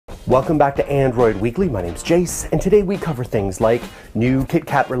Welcome back to Android Weekly. My name's Jace, and today we cover things like new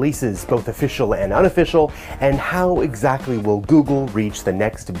KitKat releases, both official and unofficial, and how exactly will Google reach the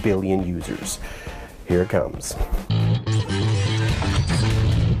next billion users. Here it comes.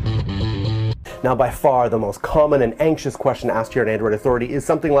 Now, by far the most common and anxious question asked here at Android Authority is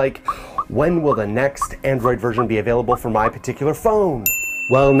something like, when will the next Android version be available for my particular phone?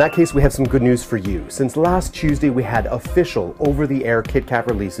 Well, in that case, we have some good news for you. Since last Tuesday, we had official over-the-air KitKat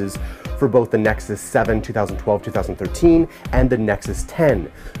releases for both the Nexus 7 2012-2013 and the Nexus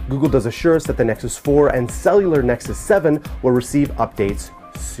 10. Google does assure us that the Nexus 4 and cellular Nexus 7 will receive updates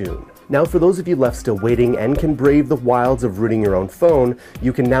soon. Now, for those of you left still waiting and can brave the wilds of rooting your own phone,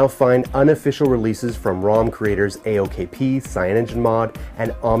 you can now find unofficial releases from ROM creators AOKP, Cynanogen Mod,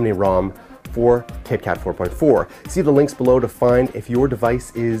 and OmniROM for KitKat 4.4. See the links below to find if your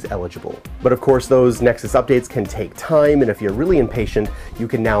device is eligible. But of course, those Nexus updates can take time, and if you're really impatient, you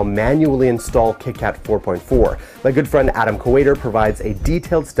can now manually install KitKat 4.4. My good friend Adam Coater provides a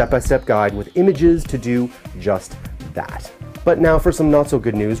detailed step-by-step guide with images to do just that. But now for some not so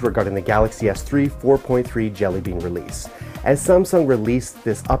good news regarding the Galaxy S3 4.3 Jelly Bean release. As Samsung released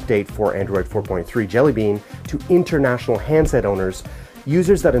this update for Android 4.3 Jelly Bean to international handset owners,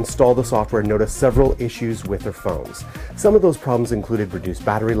 users that install the software noticed several issues with their phones. Some of those problems included reduced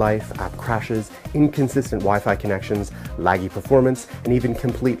battery life, app crashes, inconsistent Wi-Fi connections, laggy performance, and even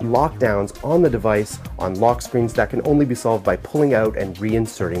complete lockdowns on the device on lock screens that can only be solved by pulling out and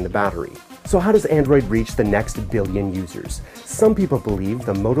reinserting the battery. So how does Android reach the next billion users? Some people believe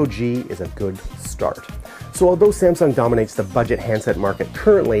the Moto G is a good start. So although Samsung dominates the budget handset market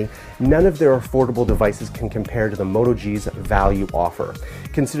currently, none of their affordable devices can compare to the Moto G's value offer.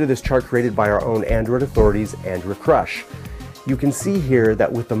 Consider this chart created by our own Android Authority's Andrew Crush. You can see here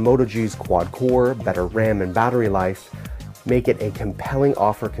that with the Moto G's quad-core, better RAM and battery life, make it a compelling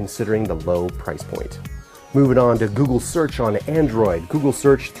offer considering the low price point. Moving on to Google Search on Android. Google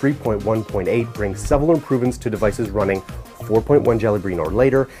Search 3.1.8 brings several improvements to devices running 4.1 Jelly Bean or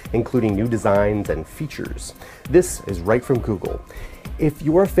later, including new designs and features. This is right from Google. If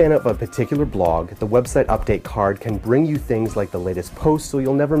you're a fan of a particular blog, the website update card can bring you things like the latest posts so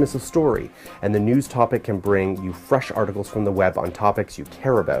you'll never miss a story, and the news topic can bring you fresh articles from the web on topics you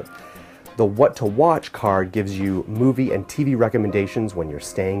care about. The What to Watch card gives you movie and TV recommendations when you're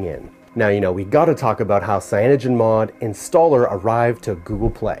staying in. Now, we gotta talk about how Cynanogen Mod installer arrived to Google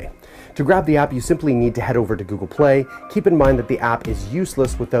Play. To grab the app, you simply need to head over to Google Play. Keep in mind that the app is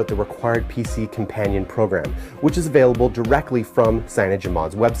useless without the required PC companion program, which is available directly from Cynanogen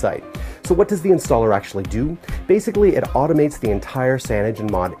Mod's website. So what does the installer actually do? Basically, it automates the entire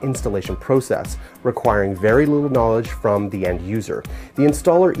Cynanogen Mod installation process, requiring very little knowledge from the end user. The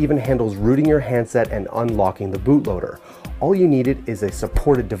installer even handles rooting your handset and unlocking the bootloader. All you needed is a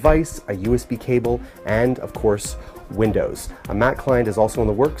supported device, a USB cable, and of course, Windows. A Mac client is also in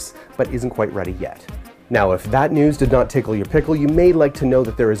the works, but isn't quite ready yet. Now, if that news did not tickle your pickle, you may like to know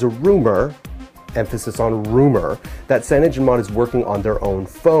that there is a rumor, emphasis on rumor, that Cynanogen Mod is working on their own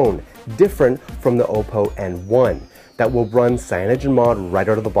phone, different from the Oppo N1, that will run Cynanogen Mod right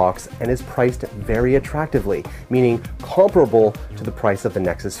out of the box and is priced very attractively, meaning comparable to the price of the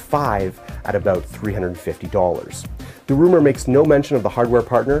Nexus 5 at about $350. The rumor makes no mention of the hardware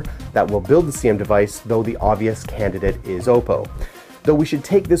partner that will build the CM device, though the obvious candidate is Oppo. Though we should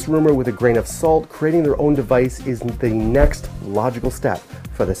take this rumor with a grain of salt, creating their own device is the next logical step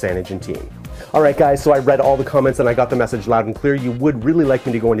for the Cynanogen team. Alright guys, so I read all the comments and I got the message loud and clear. You would really like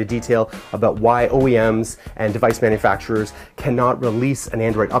me to go into detail about why OEMs and device manufacturers cannot release an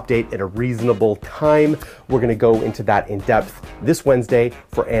Android update at a reasonable time. We're going to go into that in depth this Wednesday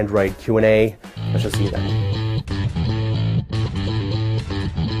for Android Q&A. I shall see you then.